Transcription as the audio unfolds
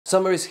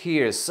Summer is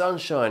here,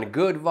 sunshine,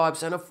 good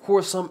vibes, and of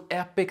course some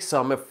epic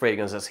summer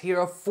fragrances. Here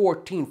are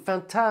 14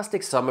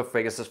 fantastic summer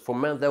fragrances for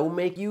men that will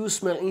make you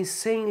smell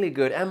insanely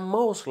good and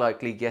most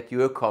likely get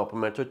you a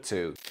compliment or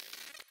two.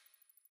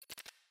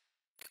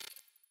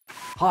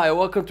 Hi,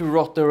 welcome to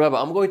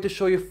therottenrebel. I'm going to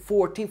show you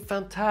 14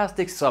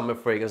 fantastic summer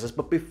fragrances,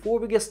 but before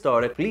we get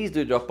started, please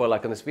do drop a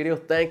like on this video.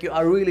 Thank you, I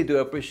really do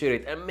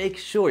appreciate it, and make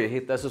sure you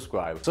hit that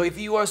subscribe. So if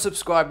you are a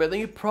subscriber, then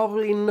you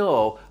probably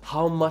know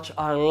how much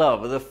I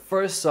love the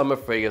first summer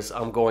fragrance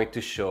I'm going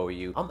to show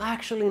you. I'm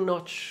actually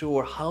not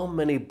sure how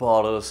many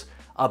bottles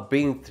I've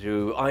been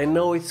through. I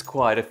know it's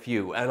quite a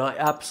few and I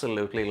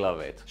absolutely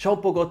love it.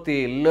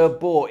 Gaultier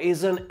Beau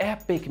is an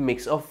epic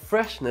mix of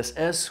freshness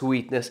and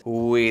sweetness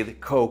with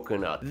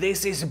coconut.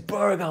 This is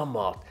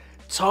bergamot,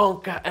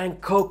 tonka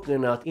and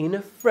coconut in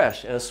a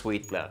fresh and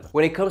sweet blend.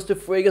 When it comes to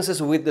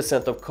fragrances with the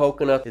scent of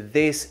coconut,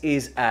 this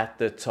is at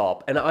the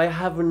top, and I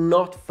have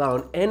not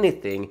found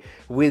anything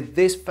with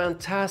this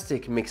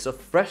fantastic mix of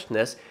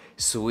freshness,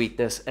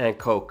 sweetness and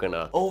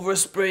coconut.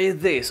 Overspray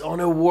this on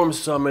a warm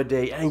summer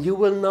day and you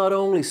will not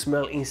only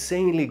smell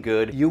insanely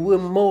good, you will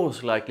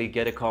most likely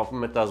get a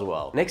compliment as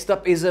well. Next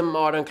up is a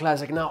modern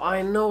classic. Now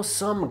I know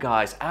some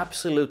guys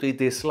absolutely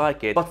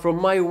dislike it, but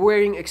from my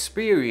wearing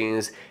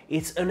experience,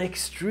 it's an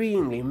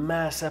extremely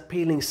mass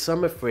appealing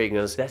summer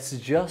fragrance that's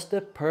just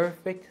the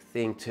perfect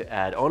thing to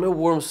add on a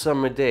warm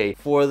summer day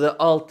for the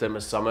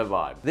ultimate summer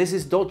vibe. This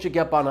is Dolce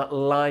Gabbana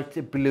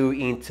Light Blue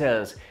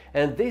Intense,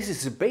 and this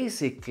is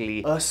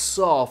basically a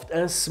soft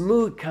and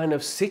smooth kind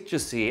of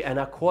citrusy and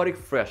aquatic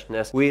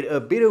freshness with a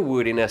bit of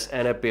woodiness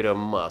and a bit of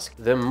musk.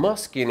 The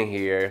musk in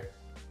here,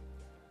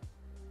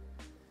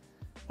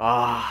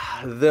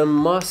 the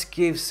musk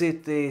gives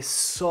it a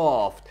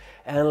soft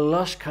and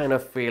lush kind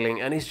of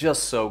feeling, and it's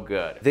just so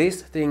good.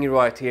 This thing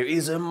right here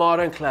is a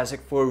modern classic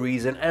for a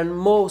reason, and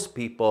most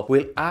people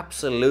will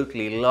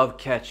absolutely love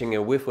catching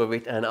a whiff of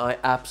it, and I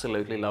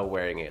absolutely love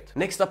wearing it.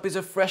 Next up is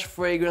a fresh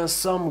fragrance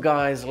some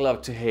guys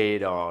love to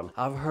hate on.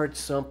 I've heard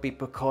some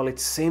people call it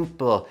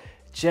simple,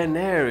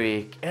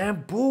 generic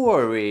and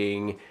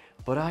boring,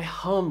 but I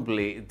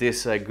humbly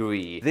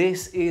disagree.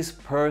 This is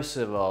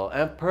Percival,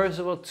 and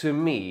Percival to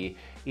me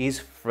is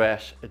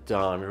fresh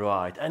done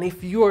right. And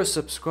if you're a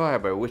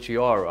subscriber, which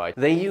you are, right,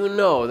 then you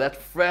know that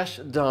fresh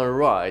done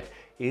right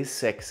is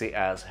sexy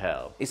as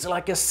hell. It's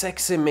like a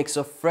sexy mix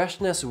of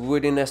freshness,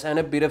 woodiness and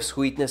a bit of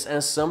sweetness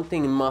and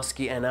something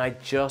musky, and I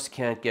just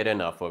can't get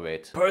enough of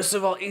it.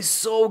 Percival is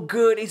so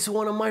good, it's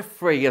one of my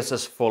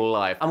fragrances for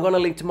life. I'm gonna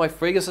link to my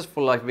fragrances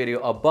for life video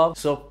above,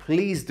 so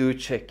please do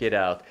check it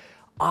out.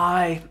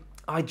 I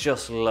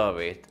just love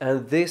it,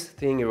 and this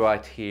thing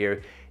right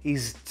here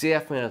is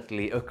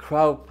definitely a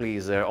crowd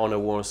pleaser on a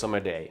warm summer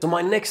day. So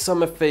my next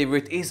summer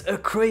favorite is a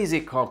crazy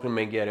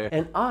compliment getter,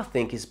 and I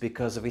think it's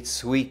because of its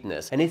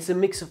sweetness, and it's a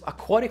mix of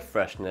aquatic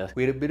freshness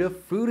with a bit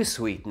of fruity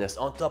sweetness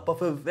on top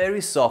of a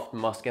very soft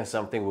musk and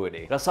something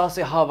woody.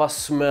 Rasasi Hawas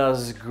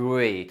smells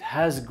great,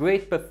 has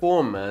great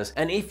performance,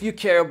 and if you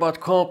care about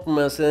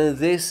compliments, then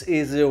this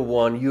is the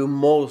one you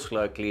most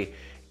likely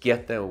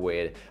get them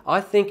with.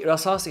 I think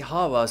Rasasi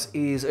Hawas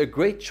is a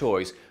great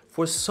choice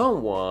for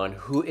someone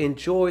who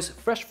enjoys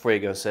fresh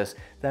fragrances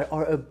that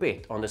are a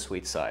bit on the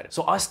sweet side.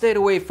 So I stayed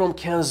away from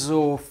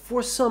Kenzo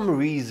for some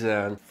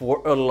reason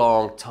for a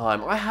long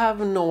time. I have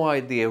no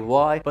idea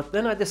why, but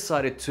then I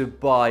decided to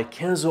buy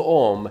Kenzo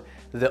Homme,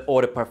 the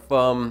eau de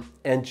parfum,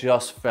 and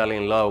just fell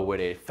in love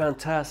with it.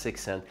 Fantastic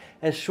scent.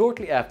 And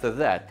shortly after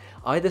that,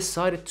 I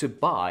decided to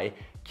buy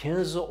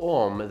Kenzo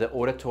Homme, the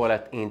eau de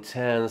toilette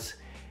intense,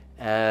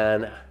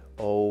 and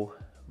oh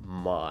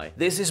my.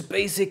 This is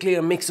basically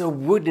a mix of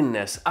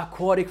woodiness,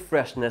 aquatic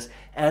freshness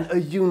and a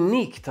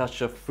unique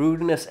touch of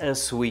fruitiness and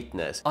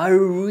sweetness. I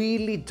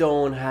really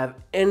don't have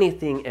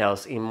anything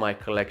else in my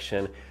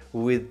collection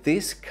with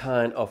this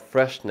kind of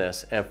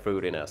freshness and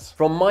fruitiness.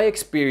 From my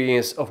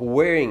experience of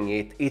wearing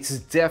it, it's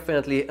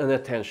definitely an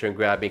attention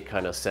grabbing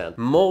kind of scent.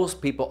 Most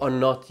people are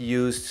not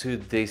used to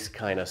this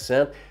kind of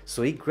scent,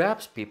 so it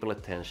grabs people's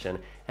attention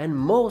and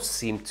most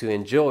seem to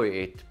enjoy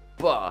it,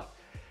 but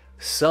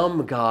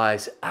some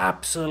guys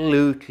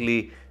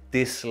absolutely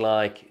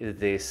dislike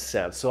this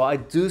scent. So I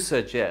do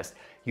suggest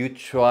you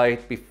try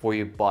it before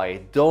you buy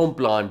it. Don't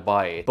blind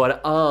buy it.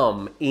 But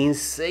I'm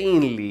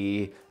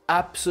insanely,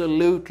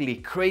 absolutely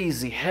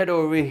crazy, head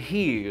over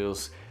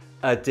heels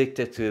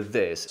addicted to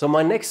this. So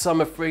my next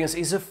summer fragrance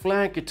is a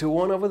flanker to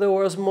one of the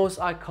world's most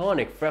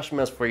iconic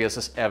freshman's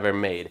fragrances ever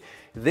made.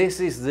 This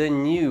is the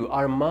new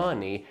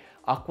Armani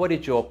Acqua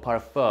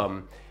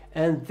Parfum.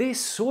 And this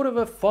sort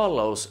of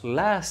follows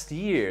last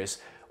year's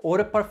eau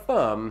de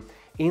parfum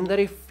in that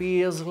it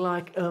feels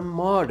like a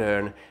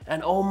modern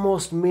and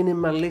almost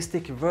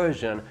minimalistic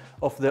version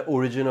of the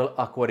original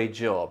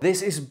Acqua.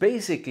 This is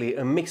basically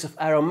a mix of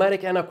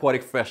aromatic and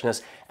aquatic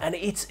freshness, and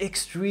it's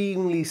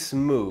extremely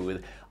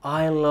smooth.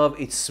 I love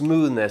its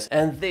smoothness,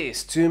 and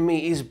this to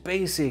me is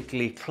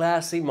basically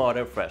classy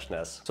modern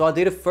freshness. So I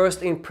did a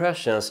first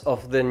impressions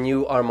of the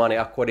new Armani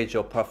Acqua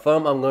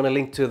Parfum. I'm gonna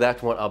link to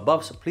that one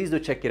above, so please do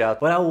check it out.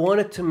 But I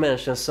wanted to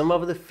mention some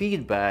of the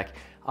feedback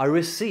I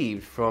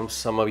received from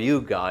some of you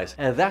guys,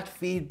 and that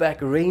feedback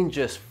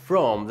ranges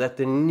from that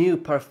the new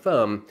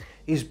Parfum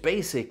is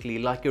basically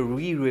like a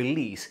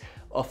re-release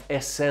of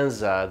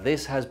Essenza.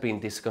 This has been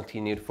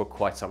discontinued for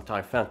quite some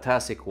time.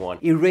 Fantastic one.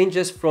 It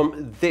ranges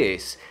from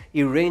this,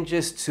 it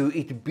ranges to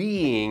it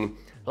being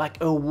like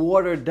a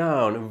watered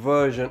down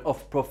version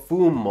of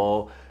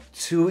Profumo,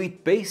 to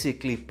it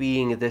basically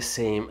being the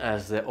same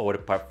as the Eau de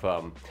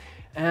Parfum.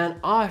 And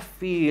I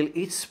feel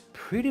it's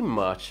pretty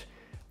much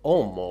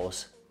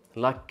almost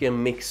like a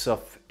mix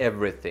of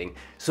everything.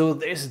 So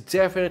there's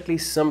definitely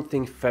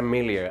something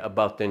familiar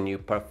about the new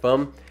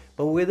Parfum,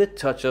 but with a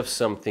touch of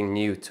something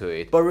new to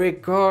it. But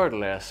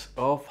regardless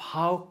of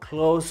how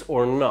close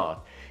or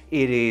not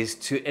it is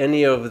to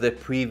any of the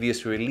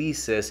previous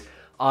releases,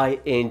 I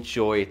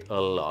enjoy it a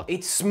lot.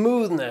 Its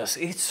smoothness,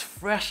 its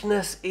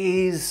freshness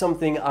is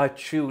something I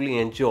truly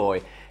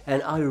enjoy,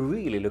 and I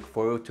really look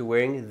forward to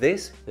wearing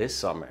this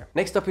summer.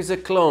 Next up is a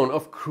clone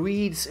of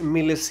Creed's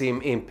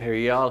Millésime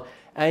Imperial,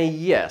 and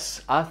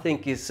yes, I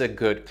think it's a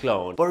good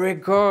clone. But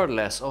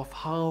regardless of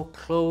how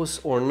close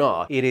or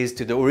not it is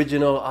to the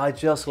original, I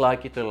just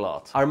like it a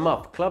lot.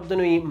 Armaf Club de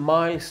Nuit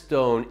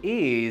Milestone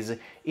is,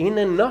 in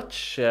a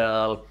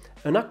nutshell,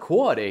 an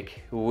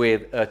aquatic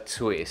with a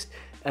twist.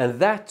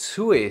 And that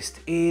twist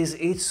is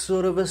it's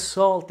sort of a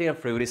salty and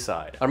fruity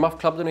side. Armaf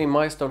Club de Nuit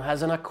Milestone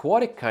has an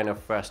aquatic kind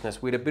of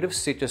freshness with a bit of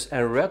citrus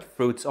and red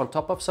fruits on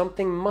top of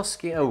something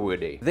musky and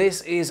woody.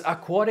 This is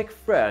aquatic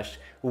fresh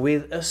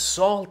with a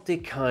salty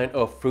kind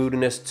of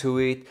fruitiness to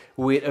it,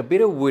 with a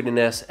bit of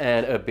woodiness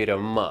and a bit of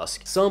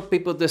musk. Some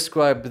people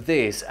describe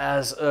this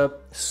as a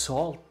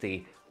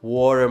salty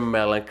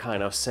watermelon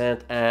kind of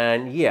scent,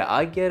 and yeah,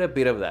 I get a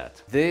bit of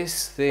that.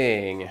 This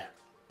thing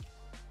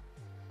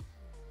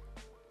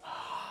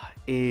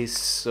is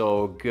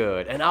so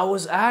good, and I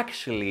was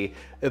actually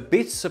a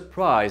bit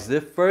surprised the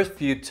first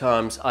few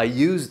times I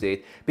used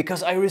it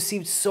because I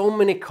received so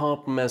many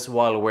compliments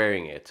while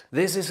wearing it.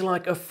 This is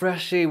like a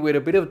freshie with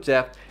a bit of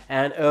depth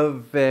and a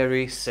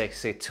very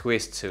sexy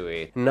twist to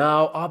it.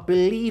 Now I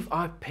believe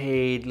I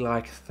paid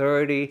like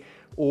 30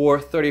 or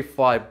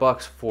 35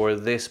 bucks for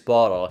this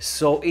bottle,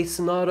 so it's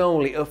not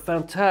only a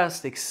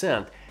fantastic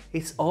scent,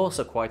 it's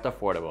also quite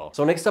affordable.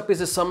 So next up is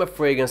a summer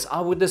fragrance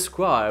I would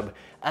describe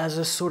as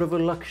a sort of a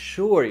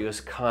luxurious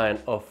kind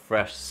of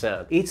fresh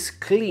scent. It's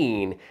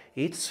clean,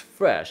 it's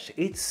fresh,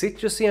 it's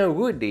citrusy and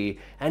woody,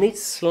 and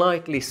it's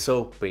slightly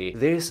soapy.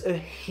 There's a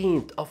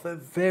hint of a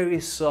very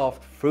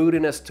soft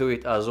fruitiness to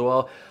it as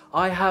well.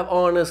 I have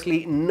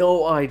honestly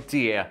no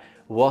idea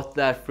what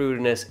that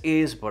fruitiness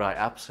is, but I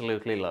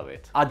absolutely love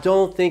it. I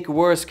don't think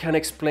words can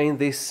explain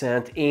this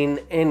scent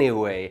in any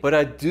way, but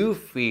I do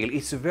feel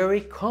it's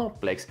very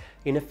complex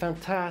in a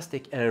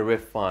fantastic and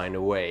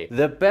refined way.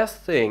 The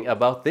best thing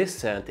about this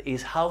scent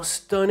is how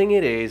stunning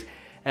it is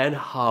and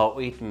how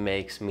it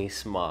makes me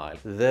smile.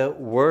 The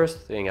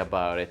worst thing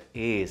about it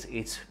is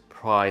its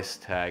price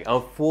tag.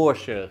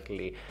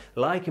 Unfortunately,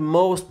 like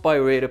most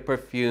Byredo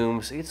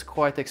perfumes, it's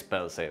quite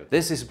expensive.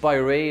 This is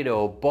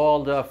Byredo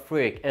Bal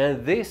d'Afrique,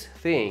 and this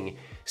thing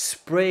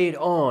sprayed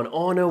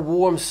on a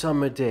warm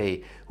summer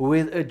day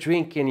with a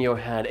drink in your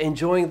hand,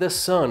 enjoying the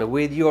sun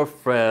with your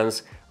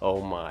friends. Oh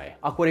my.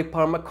 Acqua di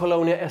Parma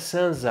Colonia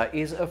Essenza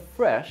is a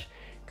fresh,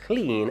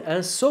 clean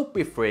and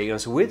soapy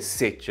fragrance with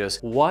citrus,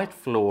 white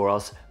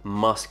florals,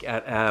 musk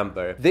and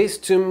amber. This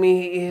to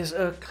me is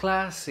a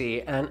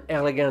classy and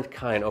elegant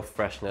kind of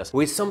freshness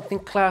with something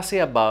classy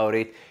about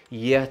it,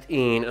 yet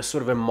in a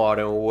sort of a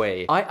modern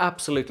way. I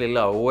absolutely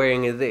love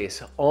wearing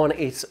this on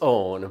its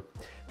own,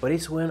 but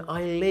it's when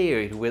I layer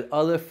it with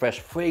other fresh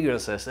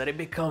fragrances that it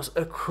becomes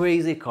a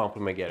crazy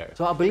compliment getter.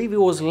 So I believe it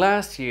was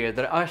last year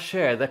that I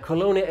shared that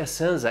Colonia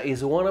Essenza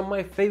is one of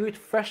my favorite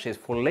freshes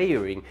for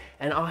layering,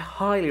 and I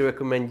highly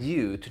recommend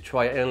you to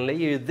try and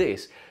layer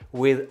this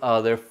with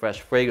other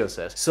fresh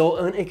fragrances. So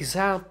an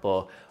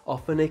example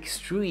of an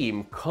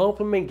extreme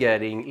compliment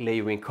getting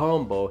layering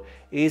combo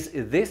is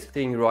this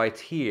thing right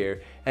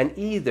here, and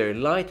either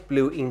light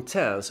blue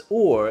intense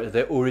or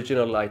the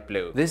original light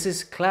blue. This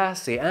is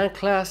classy and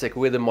classic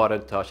with a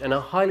modern touch, and I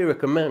highly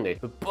recommend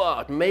it,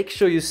 but make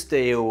sure you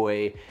stay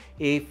away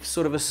if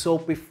sort of a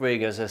soapy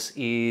fragrances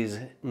is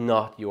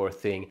not your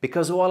thing,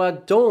 because while I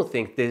don't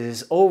think this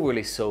is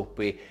overly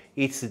soapy,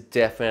 it's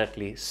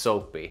definitely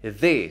soapy.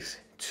 This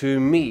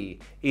to me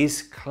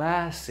is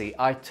classy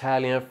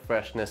Italian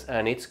freshness,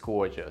 and it's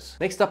gorgeous.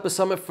 Next up, a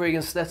summer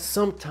fragrance that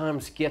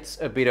sometimes gets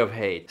a bit of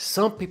hate.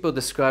 Some people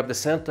describe the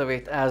scent of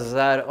it as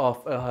that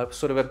of a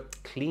sort of a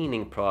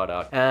cleaning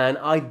product, and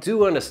I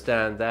do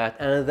understand that,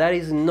 and that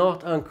is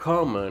not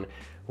uncommon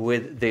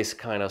with this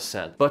kind of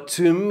scent. But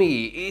to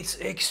me, it's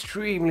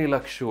extremely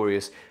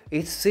luxurious.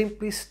 It's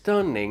simply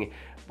stunning,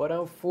 but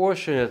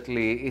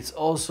unfortunately, it's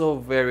also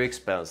very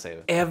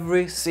expensive.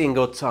 Every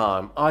single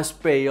time I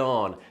spray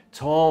on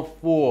Tom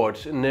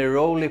Ford's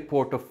Neroli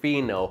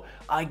Portofino,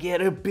 I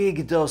get a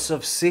big dose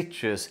of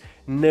citrus,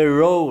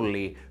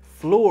 Neroli,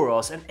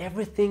 florals and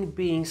everything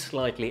being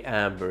slightly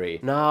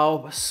ambery.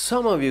 Now,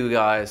 some of you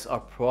guys are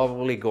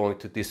probably going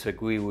to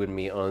disagree with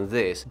me on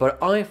this,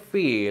 but I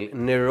feel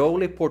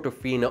Neroli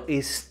Portofino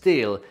is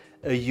still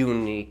a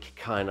unique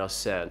kind of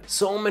scent.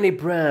 So many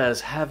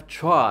brands have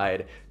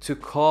tried to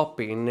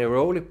copy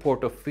Neroli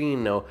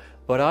Portofino,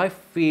 but I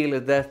feel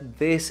that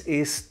this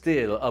is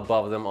still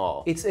above them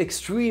all. It's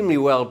extremely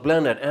well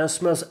blended and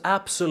smells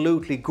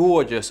absolutely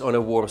gorgeous on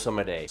a warm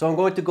summer day. So I'm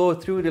going to go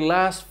through the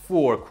last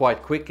 4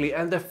 quite quickly,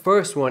 and the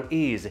first one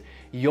is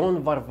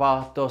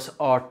Varvatos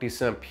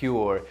Artisan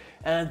Pure,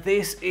 and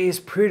this is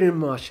pretty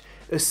much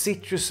a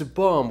citrus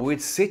bomb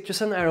with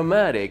citrus and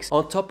aromatics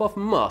on top of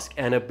musk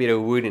and a bit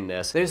of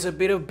woodiness. There's a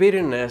bit of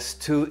bitterness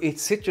to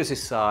its citrusy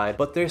side,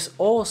 but there's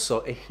also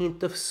a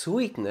hint of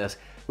sweetness,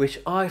 which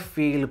I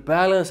feel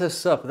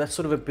balances up that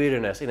sort of a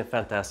bitterness in a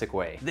fantastic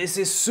way. This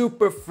is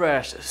super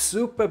fresh,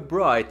 super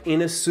bright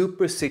in a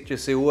super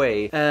citrusy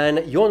way, and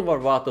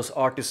Varvatos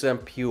Artisan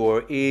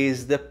Pure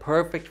is the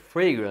perfect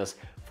fragrance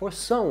for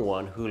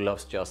someone who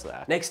loves just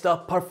that. Next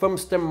up,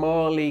 Parfums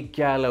Neroli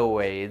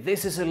Galloway.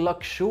 This is a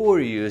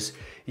luxurious,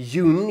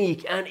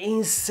 unique and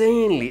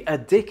insanely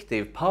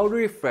addictive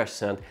powdery fresh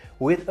scent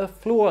with a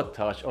floral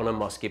touch on a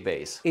musky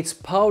base. Its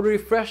powdery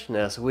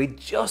freshness with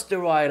just the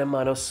right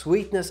amount of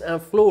sweetness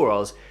and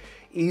florals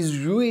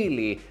is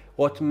really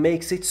what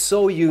makes it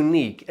so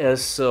unique and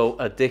so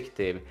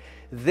addictive.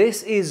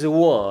 This is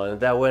one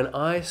that when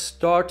I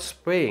start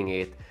spraying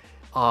it,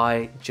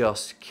 I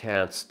just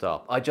can't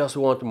stop. I just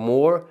want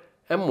more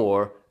and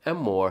more and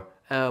more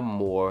and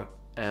more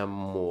and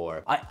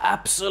more. I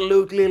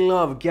absolutely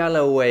love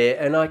Galloway,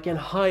 and I can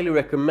highly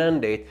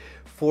recommend it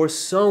for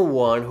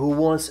someone who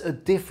wants a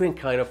different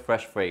kind of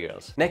fresh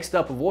fragrance. Next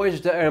up,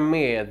 Voyage de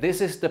Armaf. This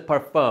is the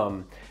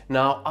Parfum.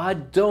 Now, I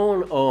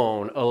don't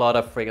own a lot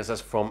of fragrances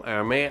from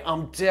Armaf.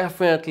 I'm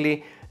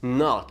definitely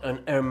not an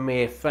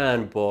Armaf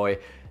fanboy,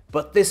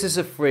 but this is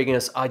a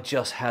fragrance I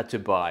just had to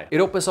buy. It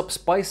opens up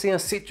spicy and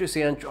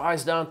citrusy and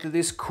dries down to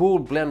this cool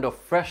blend of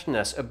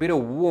freshness, a bit of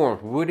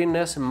warmth,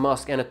 woodiness,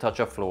 musk and a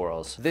touch of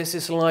florals. This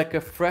is like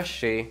a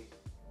freshie,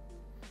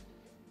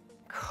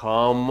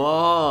 come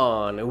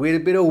on, with a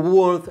bit of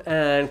warmth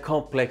and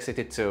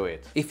complexity to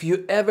it. If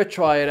you ever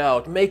try it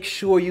out, make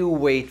sure you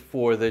wait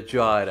for the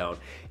dry down.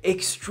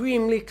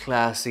 Extremely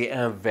classy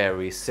and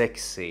very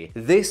sexy.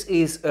 This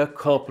is a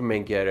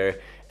compliment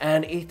getter,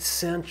 and its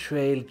scent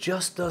trail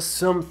just does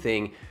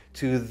something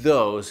to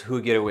those who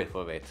get a whiff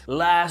of it.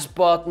 Last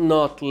but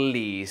not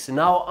least,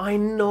 now I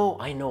know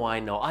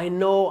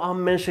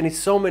I'm mentioning it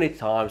so many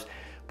times,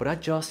 but I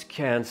just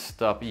can't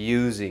stop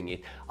using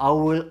it. I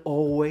will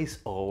always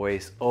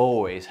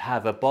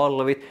have a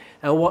bottle of it,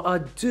 and what I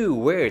do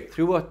wear it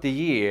throughout the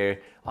year,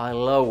 I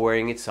love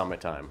wearing it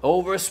summertime.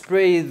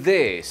 Overspray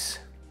this.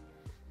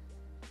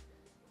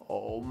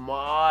 Oh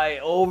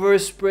my,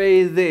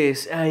 overspray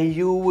this and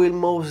you will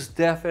most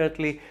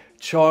definitely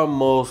charm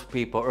most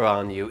people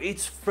around you.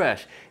 It's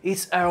fresh,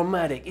 it's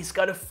aromatic, it's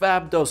got a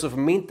fab dose of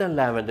mint and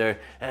lavender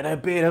and a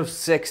bit of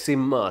sexy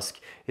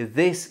musk.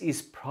 This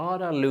is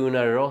Prada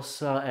Luna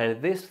Rossa,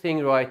 and this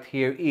thing right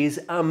here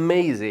is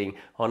amazing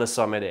on a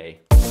summer day.